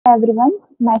everyone.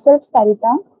 Myself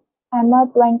Sarita. I'm a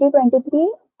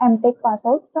 2023 MTech pass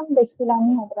out from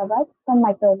Bechpilani, Hyderabad from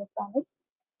microelectronics.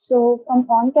 So from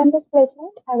on-campus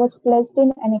placement, I was placed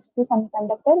in NXP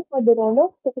Semiconductor for the role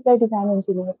of physical design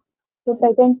engineer. So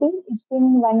presently, it's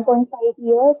been 1.5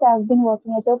 years I've been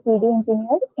working as a PD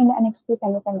engineer in NXP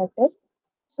Semiconductors.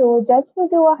 So just to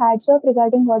give a heads up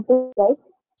regarding what this is like.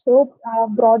 So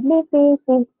broadly, if we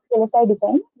see VLSI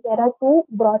design, there are two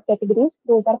broad categories.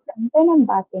 Those are front end and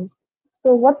back end.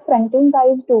 So what front end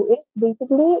guys do is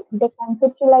basically they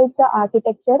conceptualize the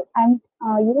architecture and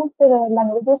use the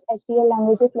languages, SQL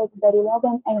languages like Verilog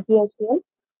and NPSQL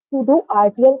to do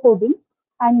RTL coding,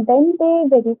 and then they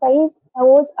verify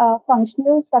those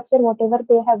functional structure whatever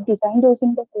they have designed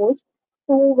using the codes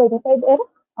to verify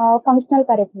their functional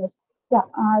correctness. Yeah,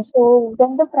 so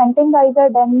then the front end guys are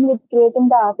done with creating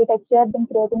the architecture, then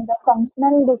creating the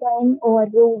functional design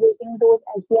overview using those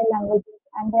SQL languages,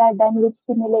 and they are done with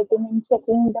simulating and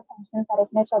checking the functional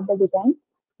correctness of the design.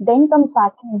 Then comes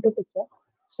backend into picture.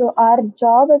 So our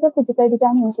job as a physical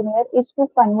design engineer is to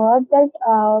convert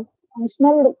that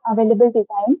functional available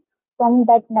design from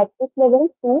that netlist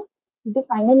level to the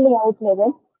final layout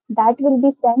level that will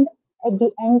be sent at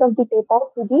the end of the tape-out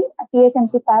to the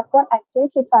TSMC fab for actual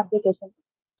chip fabrication.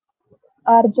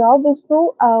 Our job is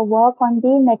to work on the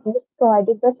netlist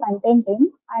provided by front-end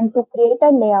team and to create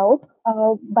a layout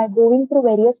by going through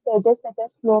various stages such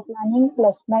as floor planning,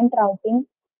 placement, routing.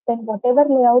 Then whatever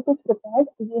layout is prepared,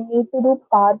 we need to do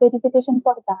power verification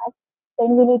for that.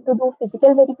 Then we need to do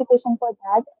physical verification for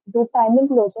that, do timing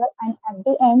closure, and at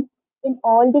the end, when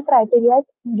all the criteria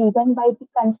given by the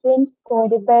constraints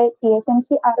provided by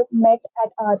TSMC are met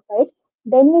at our side,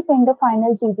 then we send the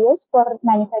final GDS for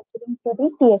manufacturing to the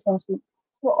TSMC.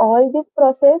 So all this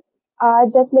process are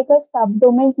just like a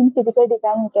subdomains in physical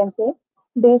design, you can say.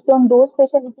 Based on those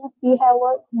specialties, we have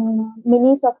a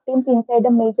mini sub teams inside a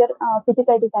major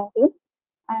physical design team.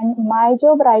 And my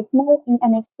job right now in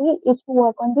NXP is to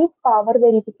work on the power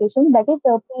verification, that is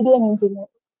a PDN engineer,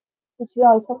 which we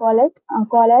also call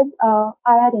as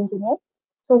IR engineer.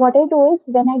 So what I do is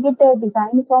when I get the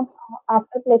design from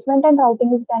after placement and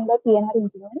routing is done by PNR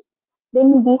engineers,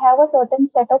 then we have a certain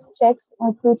set of checks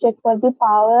to check for the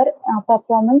power,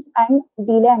 performance, and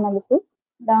delay analysis.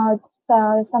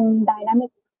 Some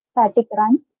dynamic static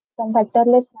runs, some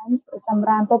vectorless runs, some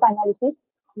ramp up analysis.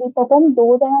 We perform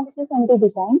those analysis on the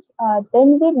designs.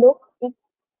 Then we look if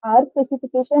our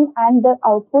specification and the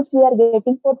outputs we are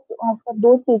getting for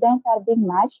those designs are being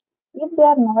matched. If they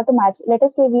are not matched, let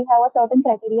us say we have a certain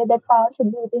criteria that power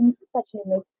should be within such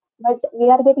limit, but we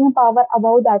are getting power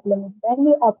above that limit. Then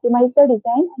we optimize the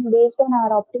design, and based on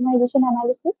our optimization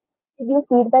analysis, we give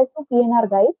feedback to PNR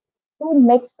guys to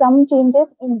make some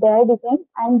changes in their design,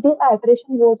 and the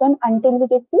iteration goes on until we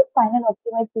get the final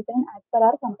optimized design as per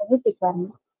our company's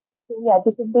requirement. So yeah,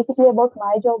 this is basically about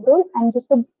my job role and just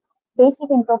a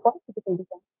basic intro for physical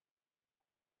design.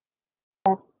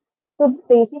 So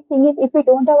basic thing is if we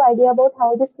don't have idea about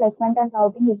how this placement and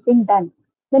routing is being done,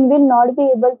 then we'll not be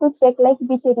able to check like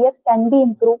which areas can be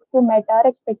improved to meet our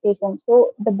expectations.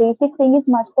 So the basic thing is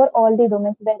must for all the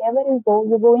domains. Wherever you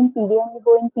go in PDM, you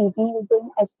go in PP, you go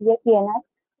in SPA, PNR.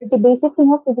 But the basic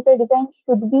thing of physical design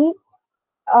should be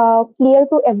clear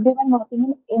to everyone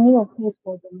working in any of these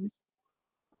four domains.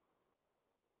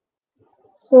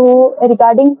 So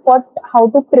regarding how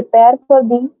to prepare for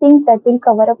these things that we'll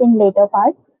cover up in later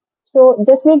part. So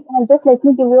just let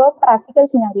me give you a practical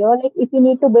scenario. Like if you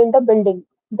need to build a building,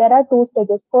 there are two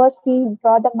stages. First, we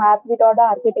draw the map, we draw the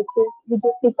architectures, we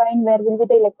just define where will be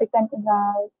the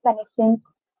connections,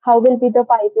 how will be the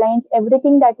pipelines,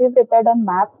 everything that we prepared on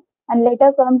map. And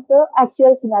later comes the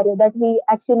actual scenario that we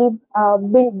actually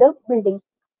build the buildings.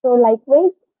 So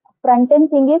likewise, front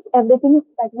end thing is everything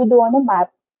that we do on a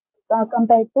map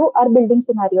compared to our building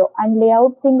scenario. And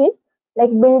layout thing is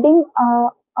like building,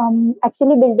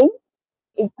 actually building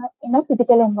in a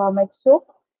physical environment. So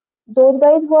those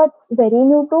guys who are very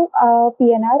new to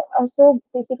PNR, so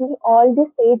basically all the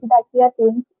stage that we are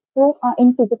doing through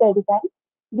in physical design,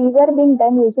 these are being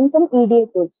done using some EDA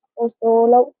tools.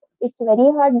 It's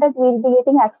very hard that we'll be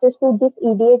getting access to this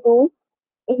EDA tool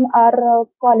in our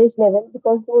college level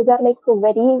because those are like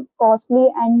very costly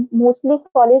and mostly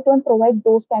college don't provide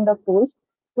those kind of tools.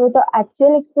 So the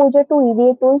actual exposure to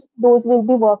EDA tools, those will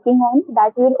be working on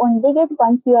that will only get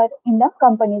once you are in the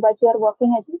company, but you are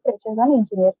working as a fresher or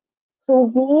engineer.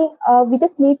 So we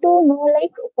just need to know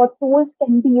like what tools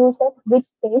can be used at which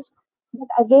stage. But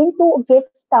again, to get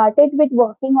started with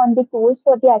working on the tools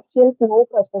for the actual flow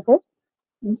processes,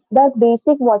 the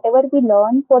basic whatever we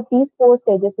learn for these four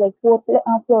stages like floor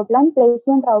plan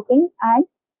placement routing and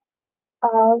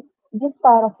uh, this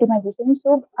power optimization.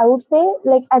 So I would say,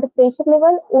 like at a fresher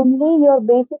level, only your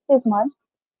basics is must.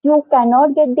 You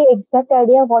cannot get the exact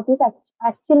idea what is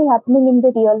actually happening in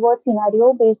the real world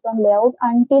scenario based on layout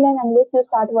until and unless you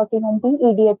start working on the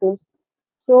EDA tools.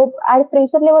 So at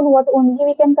fresher level, what only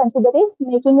we can consider is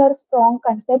making our strong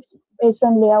concepts based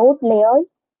on layout,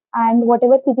 layers, and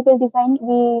whatever physical design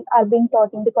we are being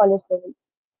taught in the college levels.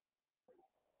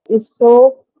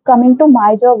 So coming to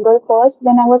my job role first,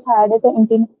 when I was hired as an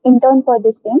intern for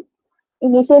this team,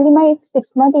 initially my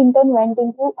 6 month intern went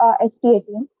into STA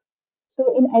team.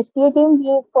 So in STA team,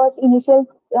 the first initial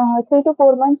 3 to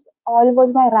 4 months, all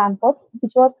was my ramp up,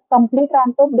 which was complete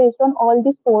ramp up based on all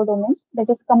these four domains. That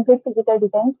is complete physical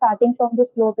design, starting from this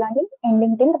floor planning,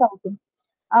 ending till routing.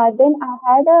 Then I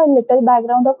had a little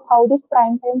background of how this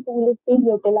prime time tool is being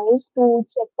utilized to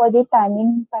check for the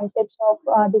timing concepts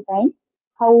of design,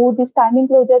 how this timing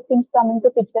closure things come into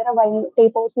picture while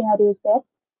takeover scenario is there.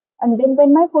 And then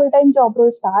when my full-time job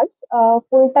role starts,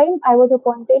 full-time I was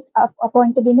appointed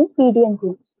in a PDN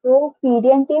team. So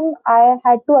PDN team, I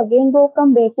had to again go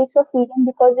from basics of PDN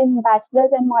because in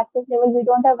bachelor's and master's level we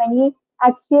don't have any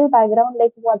actual background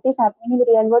like what is happening in the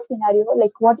real world scenario,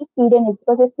 like what is PDN is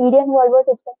because the PDN world was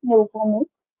itself new for me.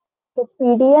 So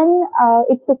PDN,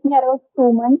 it took me around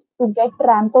 2 months to get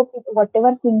ramp up with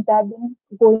whatever things have been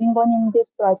going on in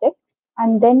this project.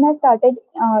 And then I started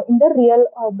in the real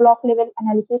block level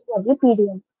analysis for the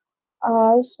PDN.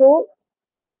 So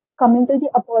coming to the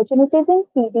opportunities in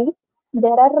PD,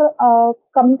 there are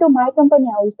coming to my company,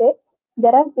 I will say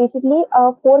there are basically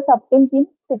four sub teams in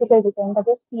physical design. That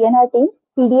is PNR team,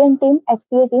 PDN team,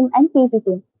 SPA team, and PV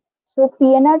team. So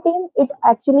PNR team it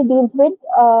actually deals with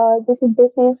the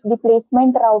synthesis, the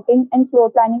placement, routing, and floor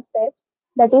planning steps.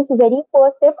 That is very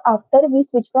first step after we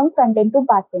switch from front end to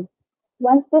back end.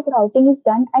 Once this routing is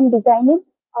done and design is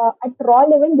at raw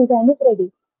level, design is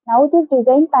ready. Now this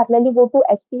design parallelly go to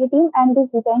STA team and this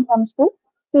design comes to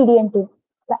PDN team.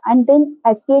 And then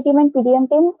STA team and PDN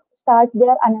team starts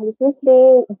their analysis.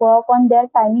 They work on their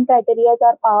timing criteria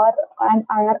or power and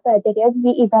IR criteria.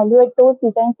 We evaluate those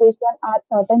designs based on our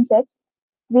certain checks.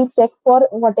 We check for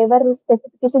whatever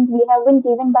specifications we have been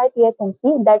given by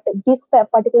TSMC that this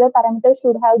particular parameter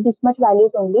should have this much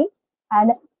values only.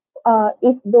 And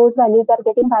if those values are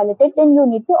getting violated, then you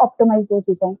need to optimize those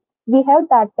designs. We have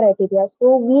that criteria.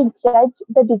 So we judge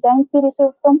the designs we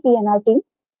receive from PNR team.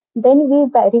 Then we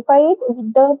verify it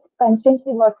with the constraints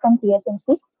we got from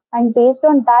TSMC. And based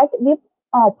on that, we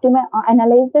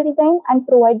analyze the design and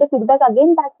provide the feedback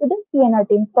again back to the PNR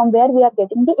team from where we are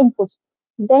getting the inputs.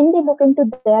 Then they look into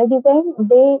their design,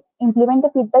 they implement the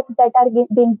feedbacks that are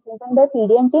being given by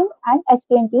PDN team and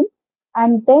SPN team.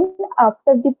 And then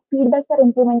after the feedbacks are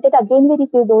implemented, again we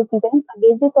receive those designs,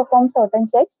 again we perform certain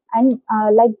checks, and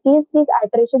like these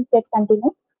iterations get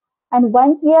continued. And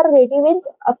once we are ready with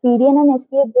a PDN and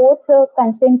SPA, both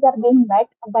constraints are being met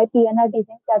by PNR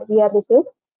designs that we have received.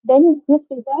 Then this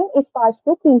design is passed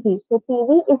to PV. So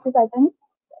PV is a certain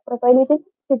profile which is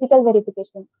physical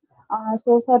verification.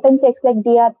 So certain checks like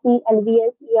DRC,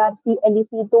 LVS, ERC,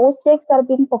 LEC, those checks are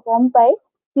being performed by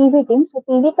PV team. So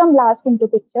PV come last into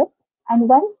picture. And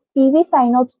once PV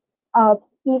sign-ups,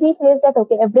 PV says that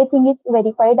okay, everything is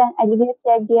verified and LVS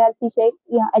check, DRC check,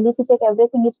 yeah, LEC check,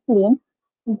 everything is clean.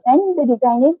 Then the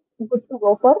design is good to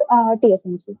go for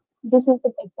TSMC. This is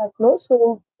the exact flow.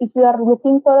 So if you are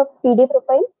looking for a PD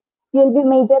profile, you'll be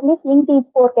majorly seeing these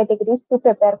four categories to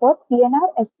prepare for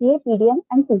PNR, SPA, PDN,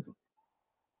 and PG.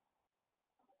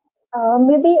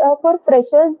 Maybe for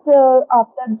freshers,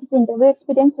 after this interview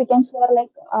experience, we can share like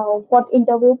what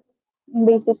interview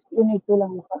basics you need to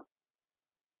learn for.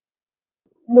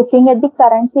 Looking at the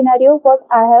current scenario, what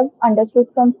I have understood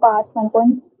from past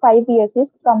 1.5 years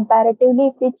is comparatively,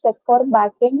 if we check for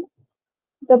backend,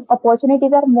 the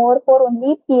opportunities are more for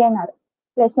only PNR.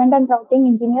 Placement and routing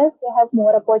engineers, they have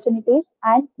more opportunities.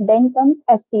 And then comes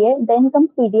SPA, then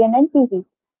comes PDN and PV.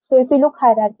 So if you look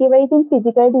hierarchy wise in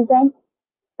physical design,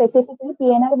 specifically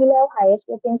PNR will have highest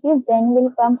vacancies, then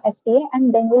will come SPA,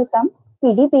 and then will come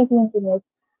PD, PV engineers.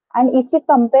 And if you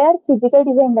compare physical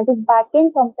design, that is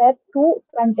backend compared to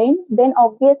front end, then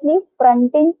obviously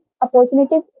front end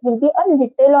opportunities will be a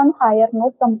little on higher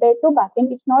note compared to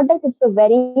backend. It's not that it's a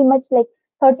very much like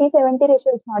 30-70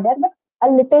 ratio is not there, but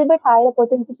a little bit higher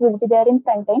opportunities will be there in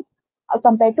front end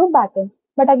compared to back end.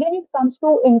 But again, it comes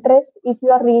to interest. If you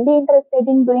are really interested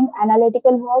in doing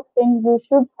analytical work, then you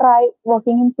should try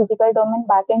working in physical domain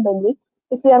back end only.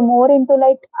 If you are more into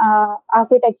like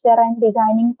architecture and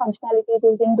designing functionalities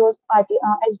using those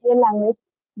SDL language,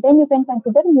 then you can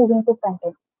consider moving to front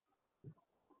end.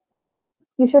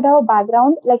 You should have a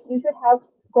background, like you should have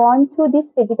gone through these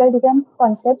physical design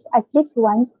concepts at least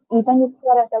once, even if you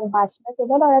are at a bachelor's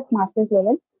level or at master's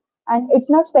level. And it's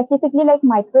not specifically like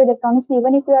microelectronics,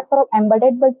 even if you are for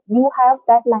embedded, but you have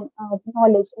that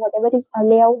knowledge, whatever is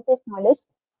layout based knowledge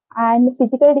and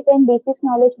physical design basics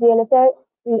knowledge, VLSI,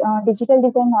 digital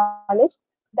design knowledge,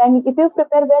 then if you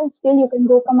prepare well, still you can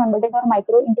go from embedded or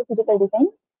micro into physical design.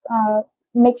 Uh,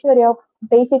 Make sure your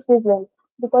basics is well.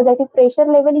 Because at a fresher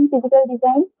level in physical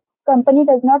design, company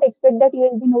does not expect that you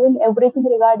will be knowing everything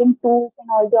regarding tools and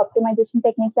all the optimization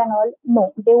techniques and all.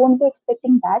 No, they won't be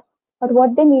expecting that. But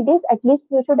what they need is at least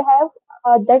you should have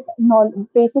that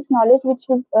basics knowledge which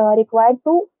is required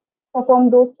to perform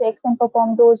those checks and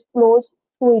perform those flows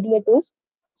through EDA tools.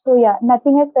 So yeah,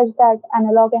 nothing as such that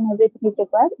analog and everything is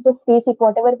required. Just basic,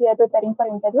 whatever we are preparing for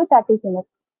interview, that is enough.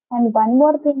 And one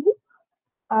more thing is,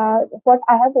 what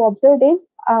I have observed is,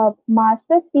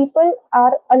 masters people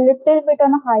are a little bit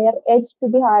on a higher edge to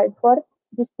be hired for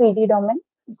this PD domain,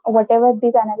 whatever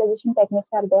these analyzation techniques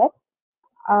are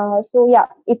there. So yeah,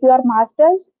 if you are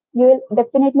masters, you will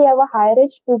definitely have a higher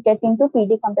edge to get into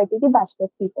PD compared to the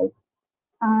bachelor's people.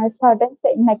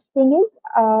 Next thing is,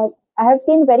 I have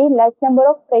seen very less number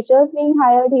of freshers being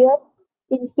hired here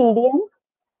in TDM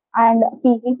and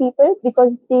PE people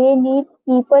because they need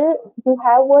people who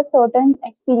have a certain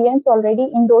experience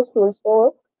already in those tools.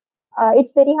 So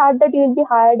it's very hard that you will be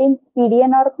hired in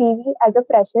PDN or PV as a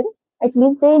fresher. At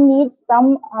least they need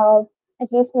some,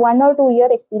 at least 1 or 2 year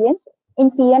experience.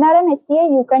 In TNR and STA,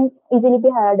 you can easily be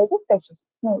hired as a fresher.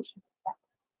 No issue.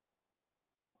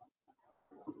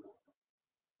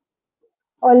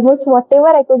 Almost whatever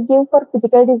I could give for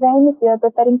physical design, if you are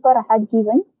preparing for, I had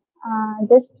given.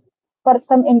 Just for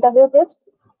some interview tips,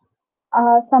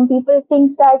 some people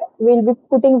think that we'll be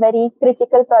putting very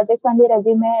critical projects on the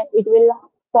resume. It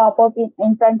will pop up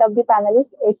in front of the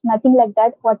panelists. It's nothing like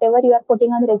that. Whatever you are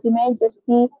putting on the resume, just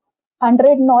be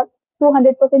 100, not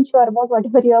 200% sure about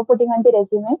whatever you are putting on the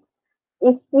resume.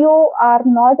 If you are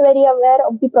not very aware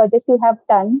of the projects you have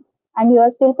done and you are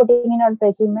still putting in your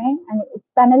resume and if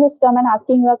panelists come and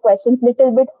asking you questions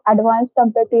little bit advanced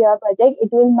compared to your project, it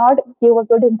will not give a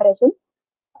good impression.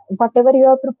 Whatever you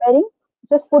are preparing,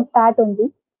 just put that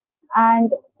only.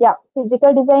 And yeah,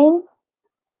 physical design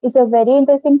is a very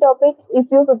interesting topic. If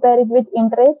you prepare it with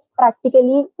interest,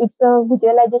 practically it's a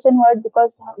visualization word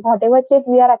because whatever chip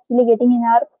we are actually getting in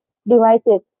our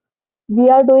devices, we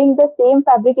are doing the same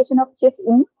fabrication of chip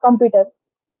in computer.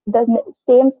 The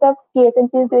same stuff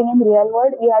TSMC is doing in real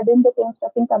world, we are doing the same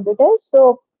stuff in computers.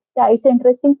 So yeah, it's an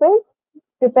interesting field.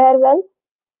 Prepare well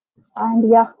and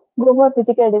yeah, go for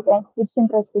physical design. It's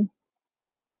interesting.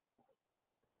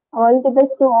 All the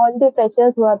best to all the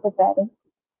freshers who are preparing.